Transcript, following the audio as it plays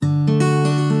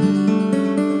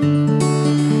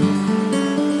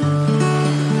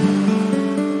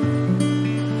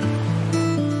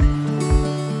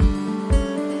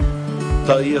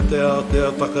ia te a, te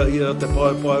ataka ia te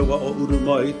pai pai wa o uru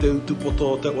mai, te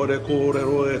utupoto te ore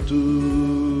kōrero e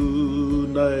tū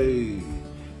nei.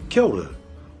 Kia ora,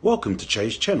 welcome to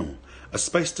Chase Channel, a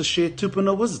space to share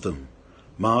tupuna wisdom,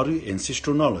 Māori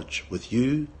ancestral knowledge with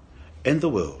you and the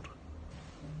world.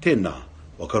 Tēnā,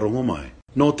 wakarongo mai.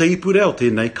 Nō te ipureo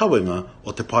tēnei kawenga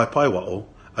o te pai pai wa o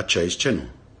a Chase Channel.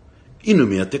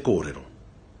 Inumia te kōrero.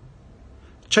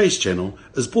 Chase Channel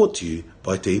is brought to you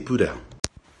by Te Ipureo.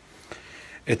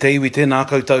 E te iwi tēnā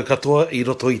koutou katoa I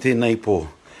roto I tēnei pō.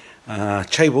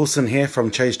 Che Wilson here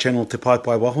from Chase Channel Te Pai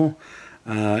Pai Waho.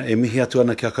 E mihi atu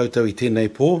ana kia koutou I tēnei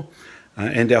pō.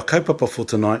 And our kaupapa for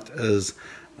tonight is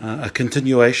a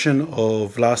continuation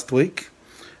of last week.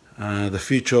 The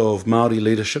future of Māori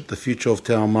leadership, the future of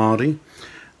Te Ao Māori.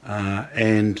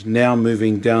 And now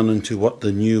moving down into what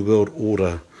the new world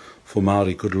order for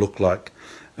Māori could look like.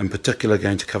 In particular,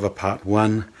 going to cover part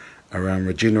 1 around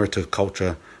regenerative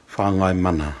culture, whāngai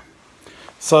mana.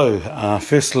 So,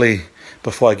 firstly,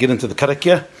 before I get into the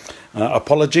karakia,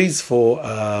 apologies for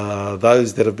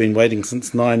those that have been waiting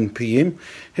since 9 p.m.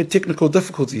 Had technical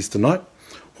difficulties tonight.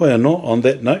 Hoi anō, on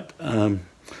that note,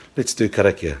 let's do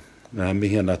karakia.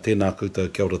 Mihi ana tēnā koutou,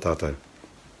 kia ora tātou.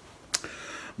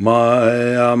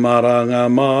 Mai amaranga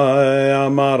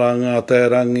te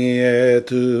rangi e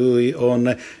tui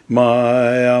one.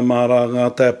 Mai amaranga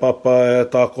te papa e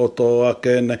takoto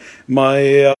ake ne.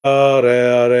 Mai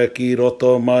are ki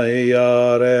roto, mai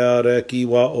are ki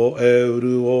wa o e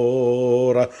uru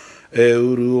ora,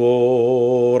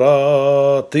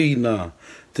 tīna.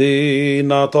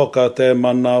 Tīna toka te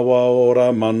manawa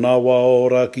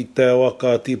ora ki te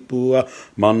waka tipua,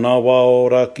 manawa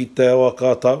ora ki te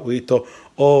waka tauito.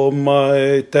 O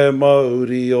mai te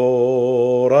mauri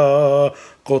ora,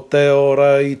 ko te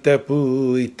ora I te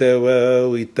pū, I te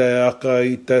weu, I te aka,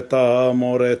 I te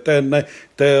tāmore tēnei,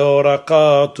 te ora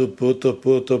ka tupu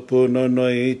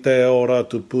nunui, I te ora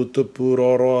tupu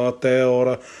roroa, te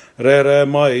ora rere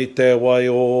mai te wai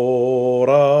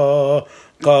ora,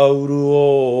 kauru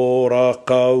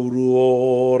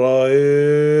ora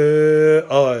e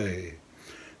ai.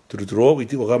 Turuturo, I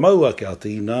te waka maua kia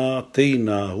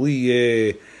tīna, hui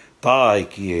e,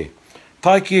 tāiki e.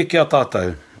 Tāiki e kia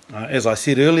tātou. As I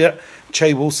said earlier,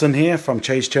 Che Wilson here from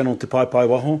Chase Channel Te Pai Pai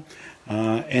Waho.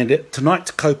 And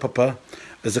tonight's kaupapa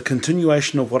is a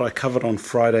continuation of what I covered on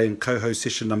Friday in co-host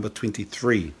session number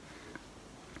 23.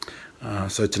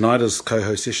 So tonight is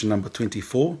co-host session number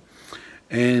 24.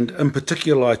 And in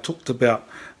particular, I talked about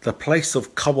the place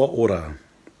of kawa ora,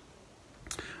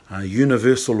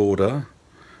 universal order,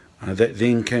 that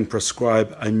then can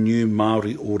prescribe a new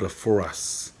Māori order for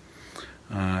us.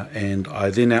 And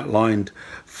I then outlined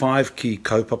 5 key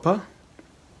kaupapa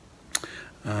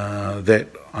that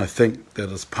I think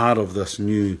that is part of this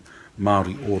new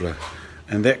Māori order.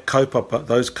 And that kaupapa,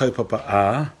 those kaupapa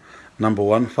are, number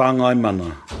 1, whāngai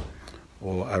mana,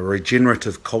 or a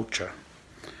regenerative culture.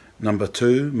 Number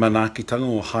 2, manaakitanga,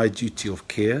 or high duty of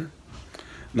care.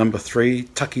 Number 3,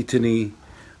 takitini,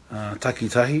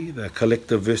 takitahi, the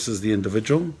collective versus the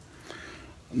individual.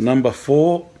 Number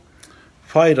 4,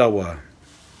 whairawa,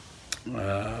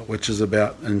 which is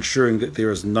about ensuring that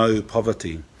there is no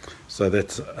poverty. So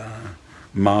that's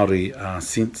Māori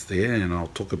sense there, and I'll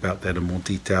talk about that in more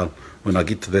detail when I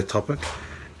get to that topic.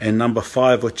 And number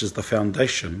 5, which is the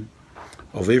foundation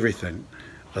of everything,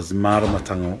 is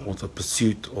maramatanga, or the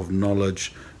pursuit of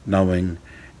knowledge, knowing,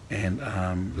 and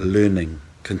learning,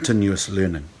 continuous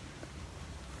learning.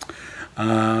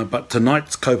 But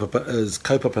tonight's kaupapa is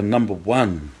kaupapa number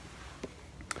 1.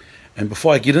 And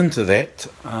before I get into that,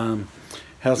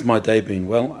 how's my day been?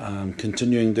 Well, I'm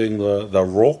continuing doing the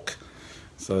walk.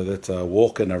 So that's a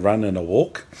walk and a run and a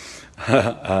walk.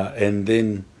 And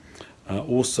then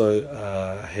also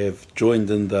have joined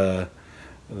in the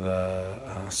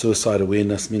suicide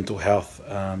awareness, mental health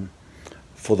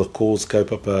for the cause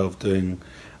kaupapa of doing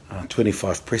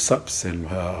 25 press-ups. And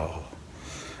wow,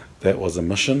 that was a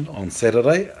mission on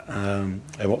Saturday, and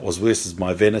what was worse is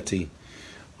my vanity.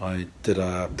 I did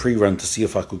a pre-run to see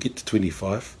if I could get to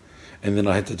 25, and then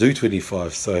I had to do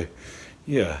 25, so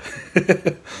yeah.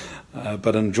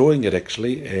 But enjoying it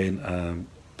actually, and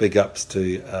big ups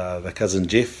to the cousin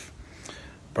Jeff,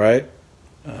 bro,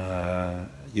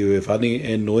 Uevani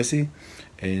and Noisy,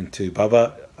 and to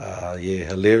Baba, yeah,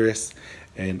 hilarious,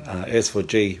 and as for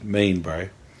G, mean, bro.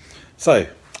 So,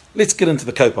 let's get into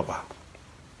the kaupapa.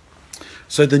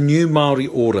 So the new Māori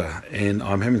order, and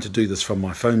I'm having to do this from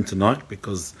my phone tonight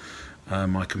because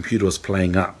my computer is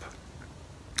playing up.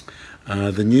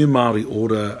 The new Māori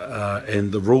order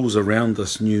and the rules around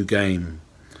this new game,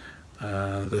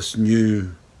 this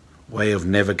new way of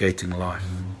navigating life.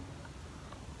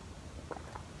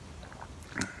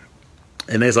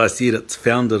 And as I said, it's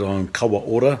founded on kawa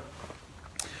ora,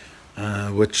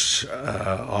 which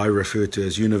I refer to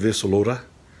as universal order.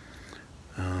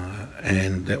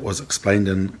 And that was explained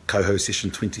in Coho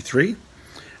Session 23,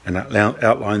 and it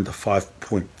outlined the 5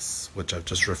 points which I've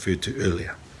just referred to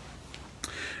earlier.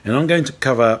 And I'm going to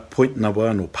cover point number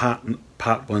one, or part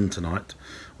one tonight,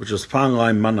 which is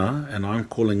whāngai mana, and I'm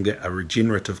calling that a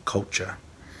regenerative culture.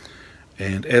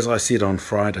 And as I said on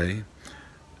Friday,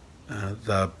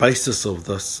 the basis of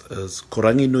this is ko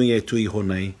rangi nui e tui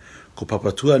honei, ko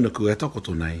papatua nuku e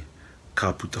takoto nei,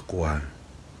 ka puta ko au.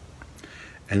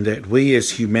 And that we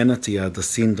as humanity are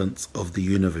descendants of the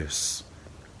universe.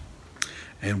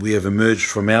 And we have emerged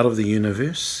from out of the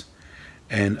universe,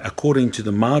 and according to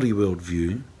the Māori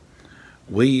worldview,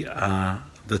 we are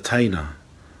the teina,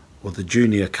 or the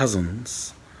junior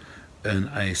cousins, in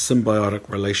a symbiotic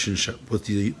relationship with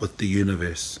the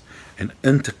universe, an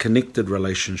interconnected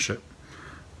relationship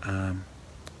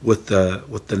with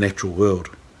the natural world.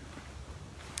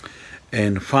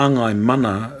 And whāngai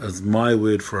mana is my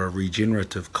word for a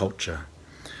regenerative culture.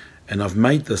 And I've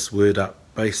made this word up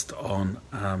based on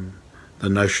the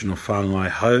notion of whāngai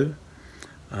hau,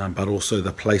 but also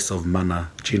the place of mana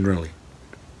generally.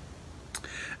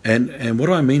 And what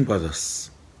do I mean by this?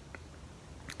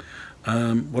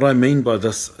 What I mean by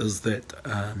this is that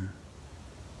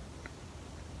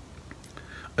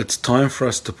it's time for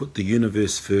us to put the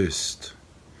universe first,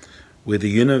 where the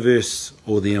universe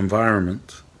or the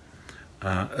environment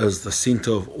is the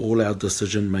centre of all our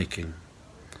decision making,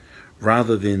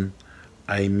 rather than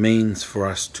a means for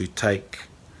us to take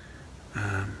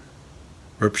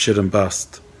rip, shit and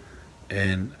bust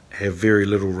and have very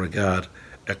little regard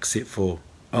except for,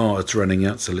 oh, it's running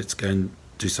out, so let's go and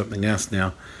do something else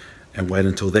now and wait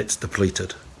until that's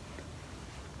depleted.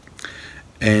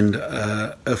 And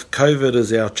if COVID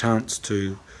is our chance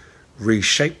to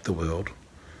reshape the world,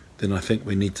 then I think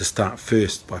we need to start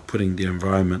first by putting the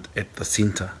environment at the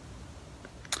centre.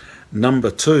 Number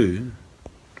two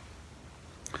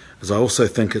is I also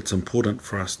think it's important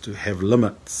for us to have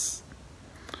limits.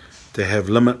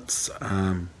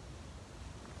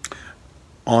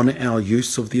 On our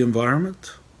use of the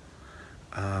environment,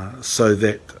 so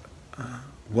that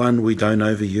one, we don't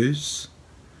overuse,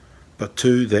 but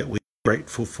two, that we're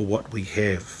grateful for what we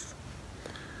have.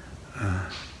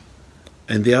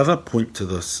 And the other point to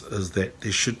this is that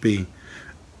there should be,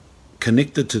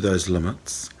 connected to those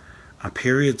limits, are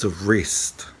periods of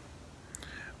rest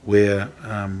where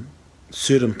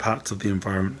certain parts of the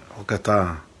environment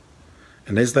hokata.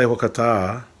 And as they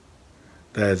hokata,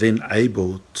 they are then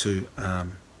able to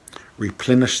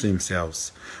replenish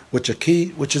themselves, which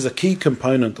is a key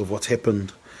component of what's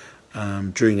happened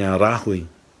during our rahui,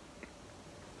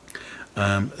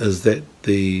 is that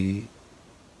the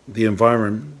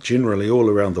environment generally all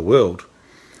around the world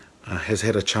has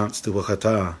had a chance to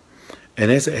wakata. And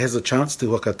as it has a chance to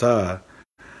wakata,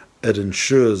 it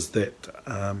ensures that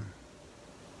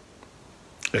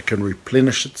it can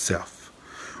replenish itself,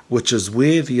 which is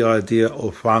where the idea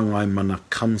of whāngai mana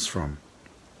comes from.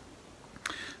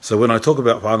 So when I talk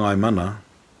about whāngai mana,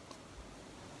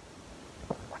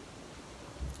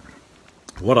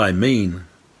 what I mean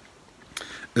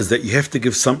is that you have to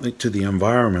give something to the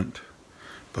environment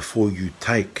before you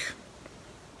take.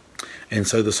 And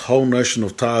so this whole notion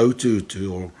of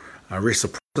tāutuutu, or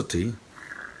reciprocity,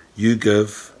 you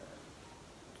give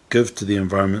to the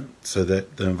environment so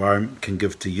that the environment can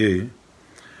give to you,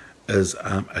 is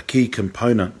a key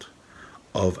component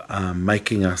of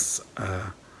making us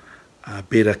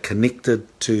better connected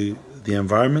to the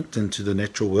environment and to the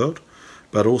natural world,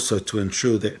 but also to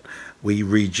ensure that we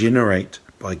regenerate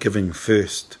by giving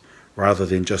first rather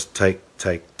than just take.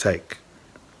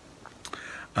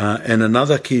 And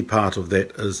another key part of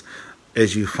that is,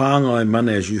 as you whāngai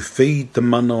mana, as you feed the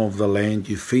mana of the land,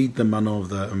 you feed the mana of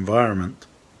the environment,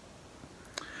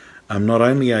 not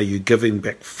only are you giving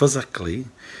back physically.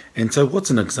 And so what's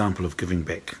an example of giving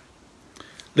back?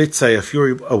 Let's say if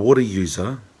you're a water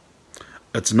user,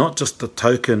 it's not just a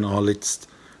token, oh, let's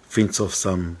fence off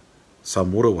some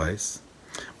waterways,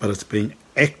 but it's being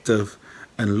active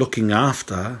in looking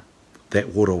after that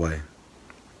waterway,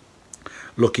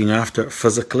 looking after it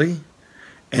physically,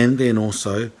 and then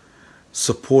also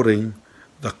supporting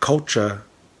the culture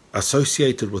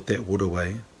associated with that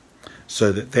waterway,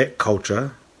 so that that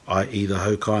culture, i.e. the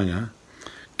haukainga,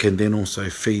 can then also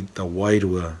feed the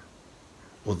wairua,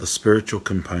 or the spiritual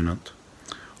component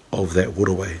of that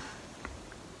waterway.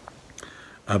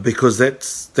 Because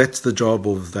that's the job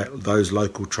of those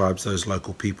local tribes, those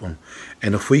local people.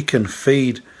 And if we can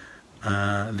feed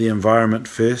the environment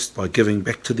first by giving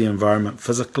back to the environment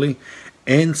physically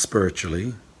and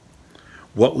spiritually,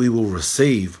 what we will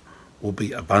receive will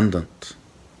be abundant.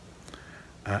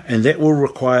 And that will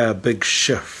require a big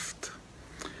shift.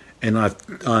 And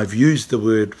I've used the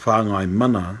word whāngai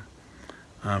mana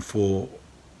for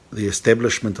the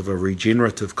establishment of a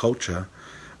regenerative culture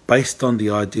based on the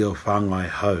idea of whāngai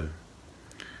hau.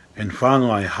 And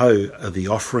whāngai hau are the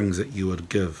offerings that you would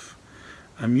give,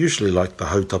 usually like the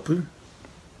hautapu.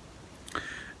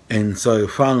 And so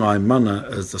whāngai mana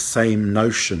is the same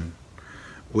notion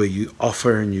where you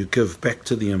offer and you give back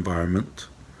to the environment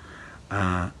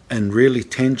in really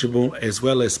tangible as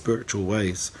well as spiritual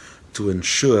ways to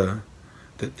ensure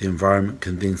that the environment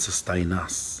can then sustain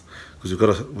us.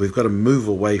 Because we've got to move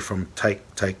away from take.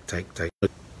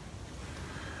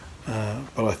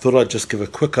 But I thought I'd just give a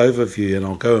quick overview, and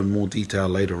I'll go in more detail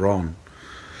later on.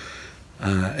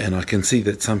 And I can see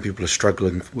that some people are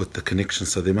struggling with the connection,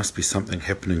 so there must be something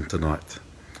happening tonight.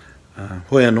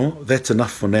 Hoi anō, that's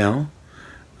enough for now.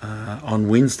 On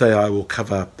Wednesday I will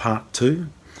cover part 2,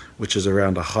 which is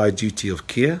around a high duty of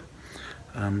care.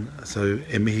 So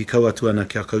e mihi kaua atu ana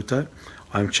kia koutou.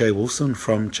 I'm Che Wilson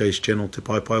from Che's Channel Te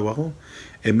Pai Pai Waho.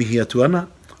 E mihi atu ana.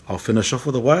 I'll finish off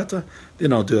with a waiata,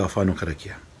 then I'll do our whānau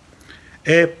karakia.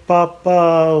 E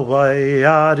papa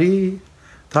waiari,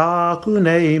 tāku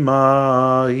nei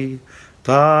mai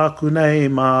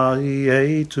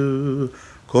e tu,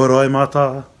 koroi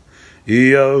mata,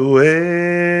 iau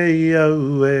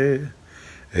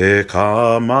e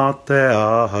ka mate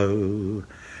ahau,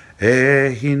 e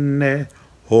hine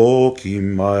hoki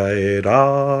mai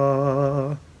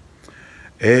rā,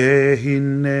 e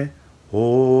hine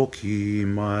hoki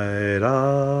mai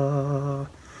rā.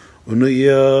 Unu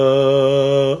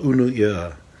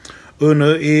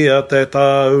ia te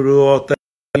tauru o te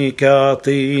ni kia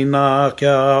tīna,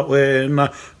 kia wena,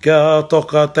 kia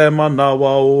toka te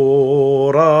manawa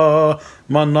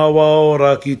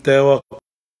ora ki te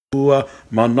wakua,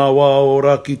 manawa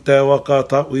ora ki te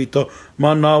wakatauito,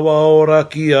 manawa ora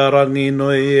ki a rangi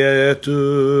nui e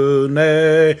tu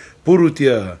nei,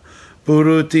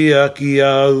 Purutia ki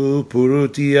au,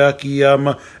 purutia ki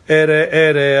ama,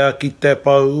 ere a ki te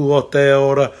pau o te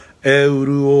ora,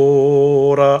 euru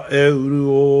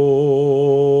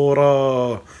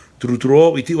ora.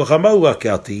 Turuturo, i ti waka maua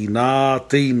kia tīna,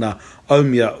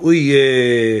 aumia, ui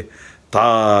e,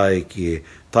 tai kie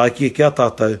kia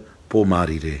tātou, pō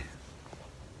marire.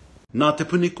 Nā Te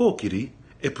Puni Kōkiri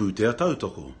e Pūtea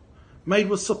Tautoko, made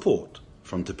with support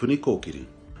from Te Puni Kōkiri.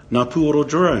 Nā Puoro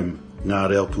Jerome, Ngā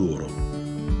Reo Puoro.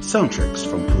 Soundtracks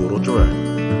from Puoro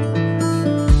Jerome.